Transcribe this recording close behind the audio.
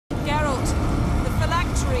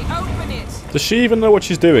Open it. Does she even know what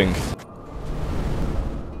she's doing?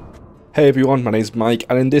 Hey everyone, my name's Mike,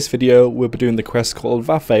 and in this video we'll be doing the quest called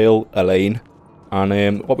Vafail Elaine.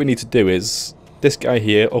 And what we need to do is, this guy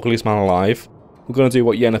here, ugliest man alive, we're going to do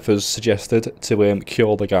what Yennefer's suggested to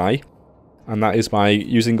cure the guy. And that is by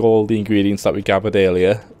using all the ingredients that we gathered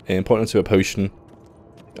earlier and putting into a potion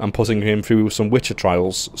and putting him through some Witcher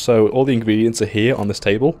trials. So all the ingredients are here on this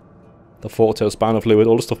table. The Forte Spinal Fluid,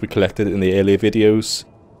 all the stuff we collected in the earlier videos.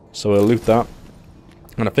 So we'll loot that.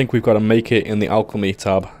 And I think we've got to make it in the alchemy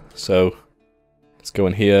tab. So let's go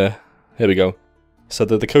in here. Here we go. So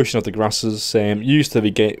the decoction of the grasses used to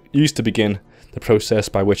begin the process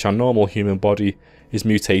by which our normal human body is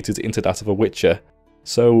mutated into that of a Witcher.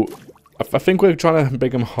 So I think we're trying to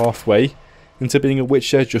bring him halfway into being a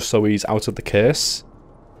Witcher just so he's out of the curse.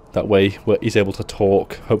 That way he's able to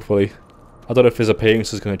talk, hopefully. I don't know if his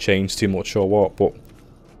appearance is going to change too much or what, but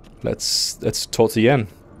let's talk to Yen.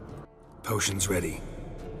 Potions ready.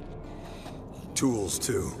 Tools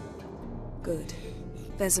too. Good.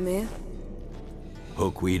 Vesemir?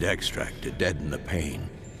 Hookweed extract to deaden the pain.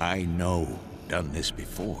 I know. Done this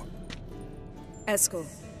before. Eskel.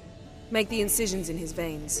 Make the incisions in his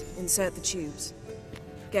veins. Insert the tubes.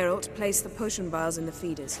 Geralt, place the potion vials in the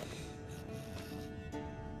feeders.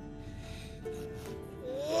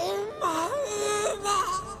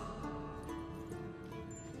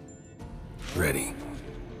 Ready.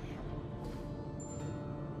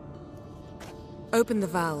 Open the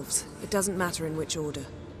valves. It doesn't matter in which order.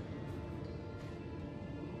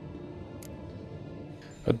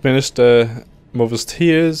 Administer Mother's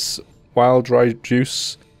Tears, Wild Dry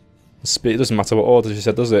Juice. It doesn't matter what order she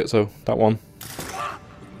said, does it? So that one.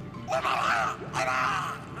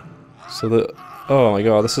 So that. Oh my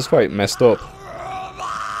god, this is quite messed up.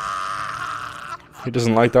 He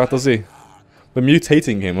doesn't like that, does he? We're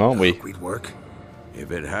mutating him, aren't we? We'd work.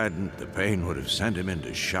 If it hadn't, the pain would have sent him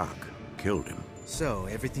into shock. Killed him. So,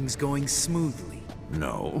 everything's going smoothly.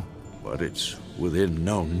 No, but it's within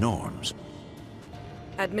known norms.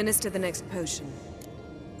 Administer the next potion.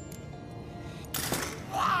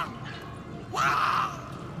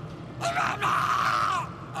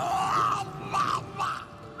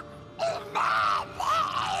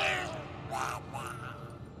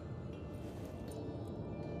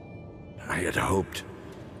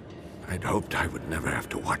 I'd hoped I would never have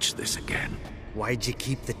to watch this again. Why'd you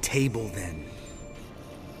keep the table then?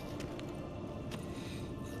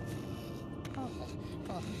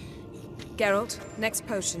 Geralt, next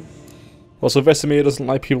potion. Well, so Vesemir doesn't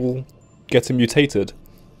like people getting mutated,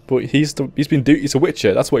 but he's a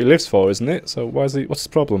Witcher. That's what he lives for, isn't it? So what's his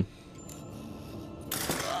problem?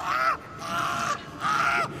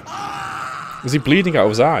 Is he bleeding out of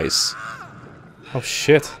his eyes? Oh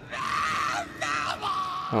shit!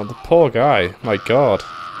 Oh, the poor guy. My god.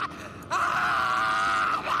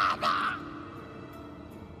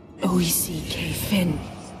 O-E-C-K Finn.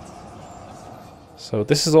 So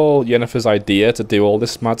this is all Yennefer's idea to do all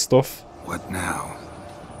this mad stuff. What now?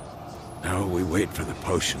 Now we wait for the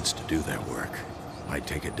potions to do their work. Might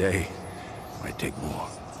take a day, might take more.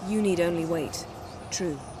 You need only wait.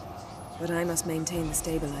 True. But I must maintain the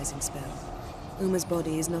stabilizing spell. Uma's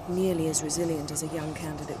body is not nearly as resilient as a young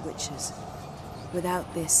candidate witch's.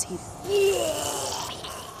 Without this, he...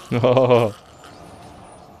 Oh.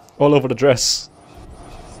 All over the dress.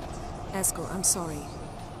 Eskel, I'm sorry.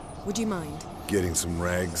 Would you mind? Getting some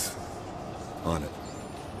rags. On it.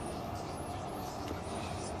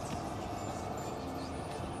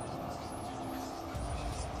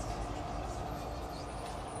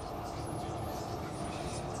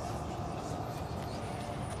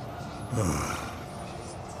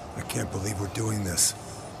 I can't believe we're doing this.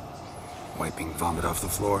 Wiping vomit off the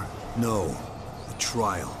floor? No. The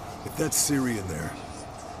trial. If that's Ciri in there,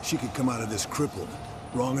 she could come out of this crippled,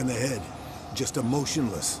 wrong in the head, just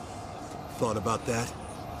emotionless. Thought about that?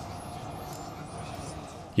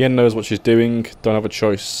 Yen knows what she's doing, don't have a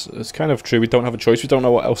choice. It's kind of true, we don't have a choice, we don't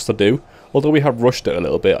know what else to do. Although we have rushed it a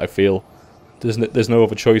little bit, I feel. There's no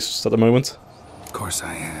other choice at the moment. Of course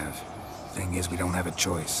I have. Thing is, we don't have a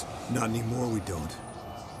choice. Not anymore, we don't.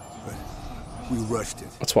 But we rushed it.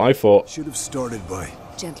 That's what I thought. Should have started by...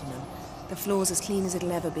 Gentlemen, the floor's as clean as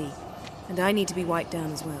it'll ever be. And I need to be wiped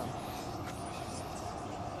down as well.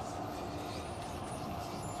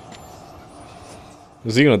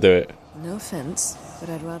 Is he gonna do it? No offense, but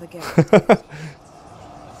I'd rather go.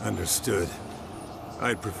 Understood.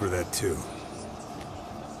 I'd prefer that too.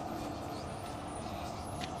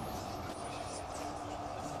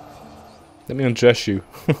 Let me undress you.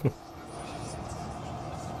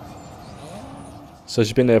 So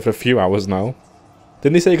she's been there for a few hours now.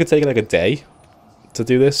 Didn't they say it could take like a day to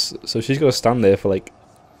do this, so she's got to stand there for like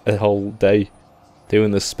a whole day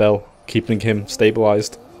doing this spell, keeping him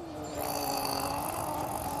stabilized.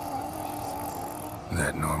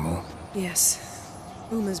 That normal? Yes.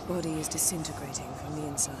 Uma's body is disintegrating from the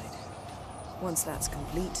inside. Once that's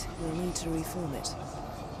complete, we'll need to reform it,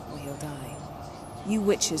 or he'll die. You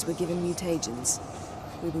witches were given mutagens.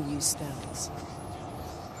 We will use spells.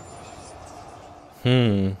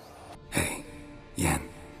 Hey, Yen,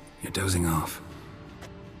 you're dozing off.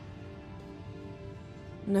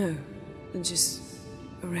 No, just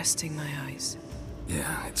resting my eyes.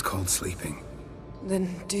 Yeah, it's called sleeping.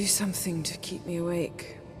 Then do something to keep me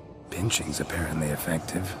awake. Pinching's apparently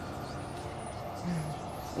effective.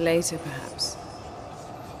 Later, perhaps.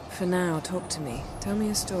 For now, talk to me. Tell me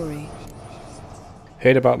a story.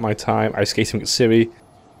 Heard about my time ice skating with Ciri.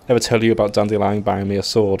 Ever tell you about Dandelion buying me a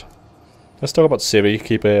sword? Let's talk about Ciri.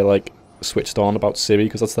 Keep her like switched on about Ciri,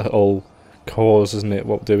 because that's the whole cause, isn't it?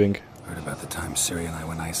 What we're doing. Heard about the time Ciri and I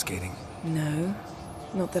went ice skating? No,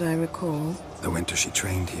 not that I recall. The winter she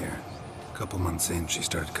trained here. A couple months in, she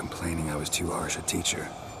started complaining I was too harsh a teacher.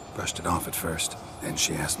 Brushed it off at first. Then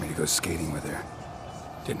she asked me to go skating with her.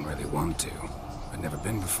 Didn't really want to. I'd never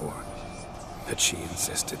been before. But she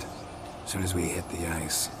insisted. As soon as we hit the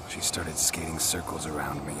ice, she started skating circles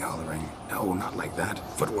around me, hollering, "No, not like that.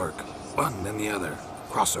 Footwork. One, then the other.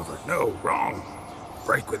 Crossover. No, wrong.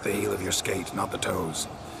 Break with the heel of your skate, not the toes."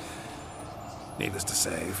 Needless to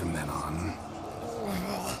say, from then on...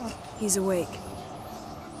 He's awake.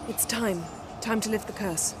 It's time. Time to lift the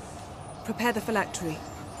curse. Prepare the phylactery.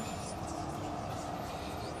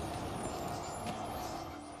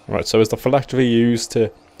 Right, so is the phylactery used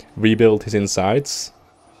to rebuild his insides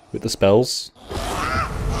with the spells?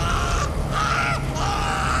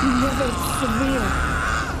 Never severe.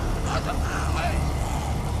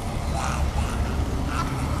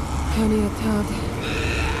 Caniatad.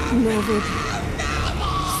 Nevid.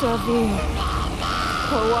 Savir.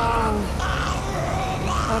 Kowal.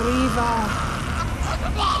 Arriva.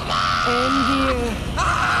 Endir.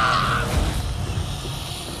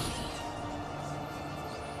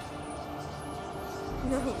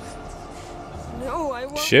 No. No, I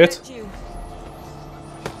won't Shit. let you.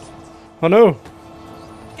 Oh no!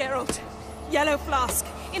 Geralt, yellow flask,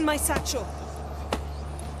 in my satchel.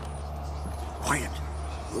 Quiet.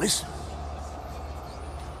 Listen.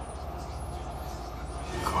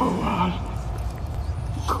 Kowal.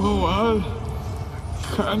 Kowal.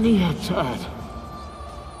 Kaniatad.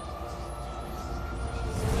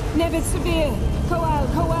 Nevid Severe.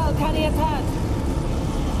 Kowal, Caniatad.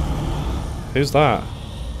 Who's that?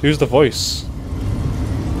 Who's the voice?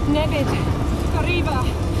 Nevid. Arriva.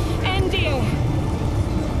 Endir.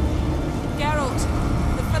 Geralt,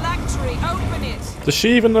 the phylactery, open it. Does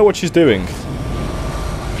she even know what she's doing?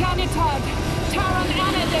 Caniatad. Taran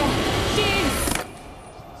Anadir. Dis.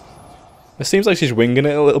 It seems like she's winging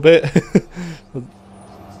it a little bit.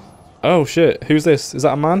 Oh shit, who's this? Is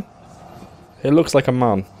that a man? It looks like a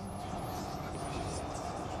man.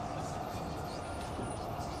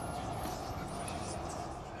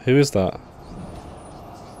 Who is that?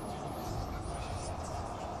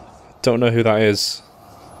 Don't know who that is.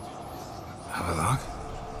 Have a look?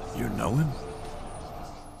 You know him?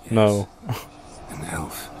 No. An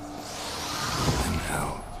elf. An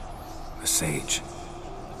elf. A sage.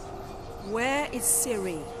 Where is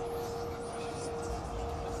Ciri?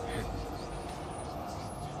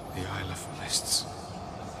 The Isle of Mists.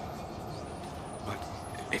 But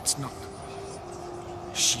it's not...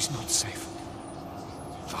 She's not safe.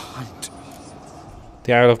 The hunt.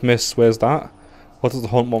 The Isle of Mists, where's that? What does the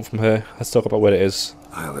hunt want from her? Let's talk about where it is.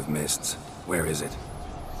 Isle of Mists. Where is it?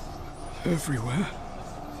 Everywhere.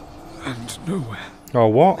 And nowhere. Oh,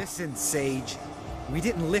 what? Listen, Sage. We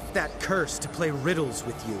didn't lift that curse to play riddles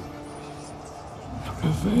with you.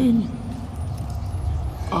 Yvain.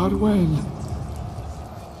 Arwen.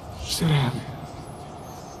 Siran.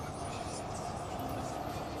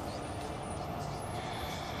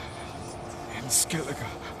 In Skellige.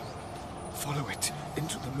 Follow it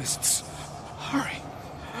into the mists. Hurry.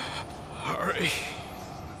 Hurry.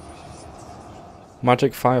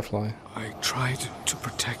 Magic Firefly. I tried to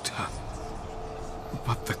protect her.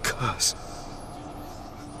 But the curse...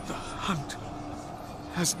 The hunt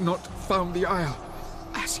has not found the Isle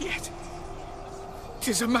as yet.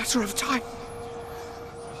 'Tis a matter of time.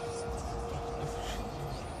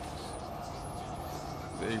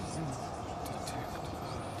 They will detect her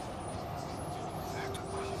at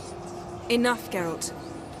once. Enough, Geralt.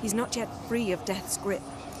 He's not yet free of death's grip.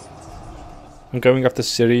 I'm going after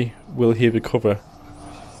Ciri. Will he recover?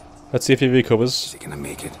 Let's see if he recovers. Is he gonna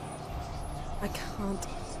make it? I can't.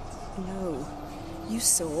 No. You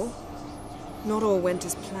saw? Not all went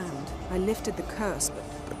as planned. I lifted the curse, but...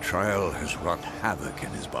 The trial has wrought havoc in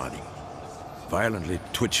his body. Violently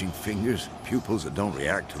twitching fingers, pupils that don't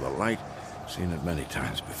react to the light. Seen it many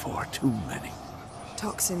times before, too many.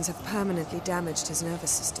 Toxins have permanently damaged his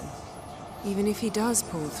nervous system. Even if he does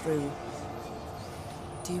pull through.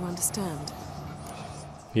 Do you understand?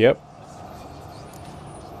 Yep.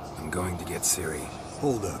 I'm going to get Ciri.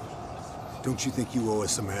 Hold up. Don't you think you owe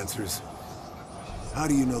us some answers? How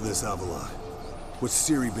do you know this Avila? What's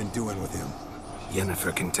Ciri been doing with him?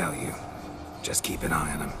 Yennefer can tell you. Just keep an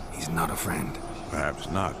eye on him. He's not a friend. Perhaps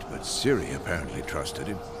not, but Ciri apparently trusted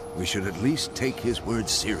him. We should at least take his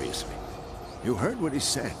words seriously. You heard what he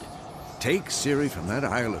said. Take Ciri from that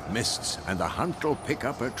Isle of Mists, and the hunt will pick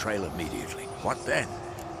up her trail immediately. What then?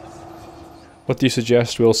 What do you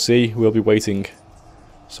suggest? We'll see. We'll be waiting.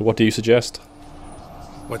 So what do you suggest?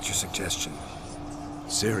 What's your suggestion?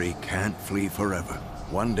 Ciri can't flee forever.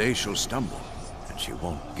 One day she'll stumble, and she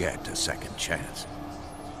won't get a second chance.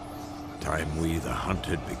 Time we, the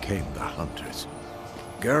hunted, became the hunters.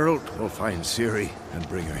 Geralt will find Ciri and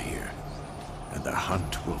bring her here, and the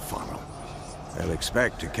hunt will follow. They'll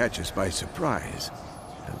expect to catch us by surprise,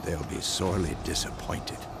 and they'll be sorely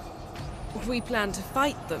disappointed. We plan to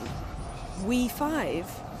fight them. We five?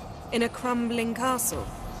 In a crumbling castle?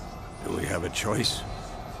 Do we have a choice?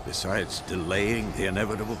 Besides delaying the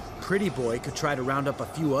inevitable? Pretty Boy could try to round up a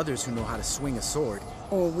few others who know how to swing a sword.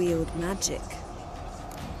 Or wield magic.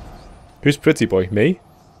 Who's Pretty Boy? Me?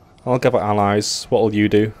 I'll gather allies. What'll you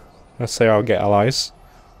do? Let's say I'll get allies.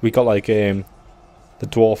 We got like the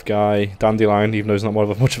dwarf guy, Dandelion, even though he's not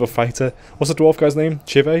much of a fighter. What's the dwarf guy's name?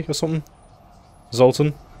 Chive or something?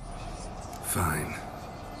 Zoltan? Fine.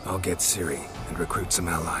 I'll get Ciri and recruit some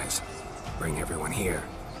allies. Bring everyone here.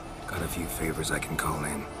 Got a few favors I can call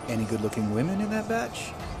in. Any good-looking women in that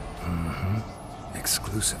batch? Mm-hmm.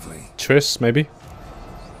 Exclusively. Triss, maybe?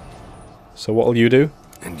 So what'll you do?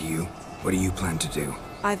 And you? What do you plan to do?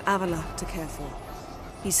 I've Avila to care for.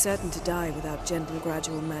 He's certain to die without gentle,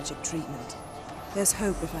 gradual magic treatment. There's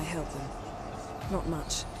hope if I help him. Not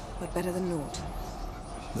much, but better than naught.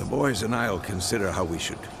 The boys and I'll consider how we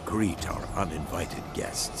should greet our uninvited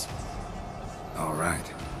guests. All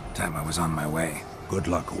right. Time I was on my way. Good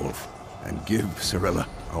luck, Wolf, and give Cirilla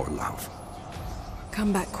our love.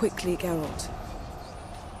 Come back quickly, Geralt.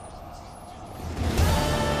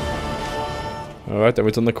 Alright, then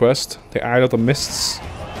we've done the quest. The Isle of the Mists.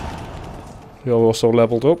 We also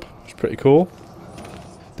leveled up. It's pretty cool.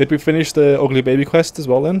 Did we finish the Ugly Baby quest as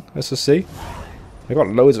well then? Let's just see. I got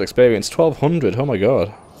loads of experience. 1200, oh my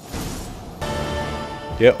god.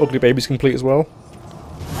 Yeah, Ugly Baby's complete as well.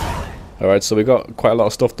 Alright, so we got quite a lot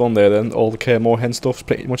of stuff done there then. All the Kaer Morhen stuff's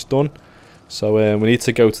pretty much done. So we need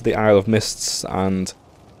to go to the Isle of Mists and,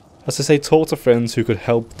 as I say, talk to friends who could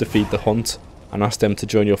help defeat the hunt and ask them to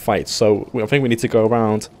join your fight. So I think we need to go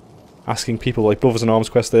around asking people like Brothers in Arms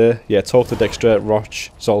quest there. Yeah, talk to Dijkstra,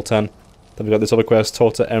 Roch, Zoltan. Then we got this other quest,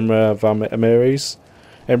 talk to Emra van Emrys,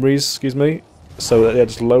 excuse me. So yeah,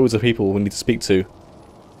 just loads of people we need to speak to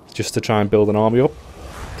just to try and build an army up.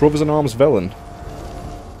 Brothers in Arms Velen.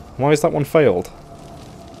 Why has that one failed?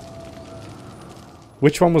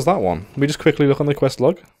 Which one was that one? Let me just quickly look on the quest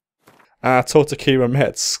log. Talk to Kira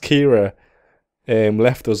Metz. Kira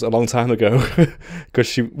left us a long time ago because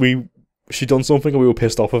she done something and we were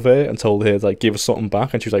pissed off of her and told her to like give us something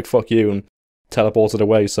back, and she was like fuck you and teleported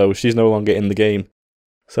away, so she's no longer in the game.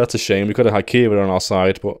 So that's a shame. We could have had Kira on our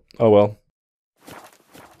side, but oh well.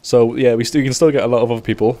 So yeah, we can still get a lot of other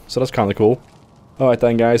people, so that's kind of cool. Alright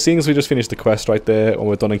then guys, seeing as we just finished the quest right there and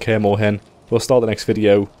we're done in Kaer Morhen, we'll start the next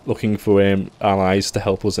video looking for allies to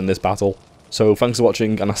help us in this battle. So thanks for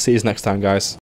watching and I'll see you next time guys.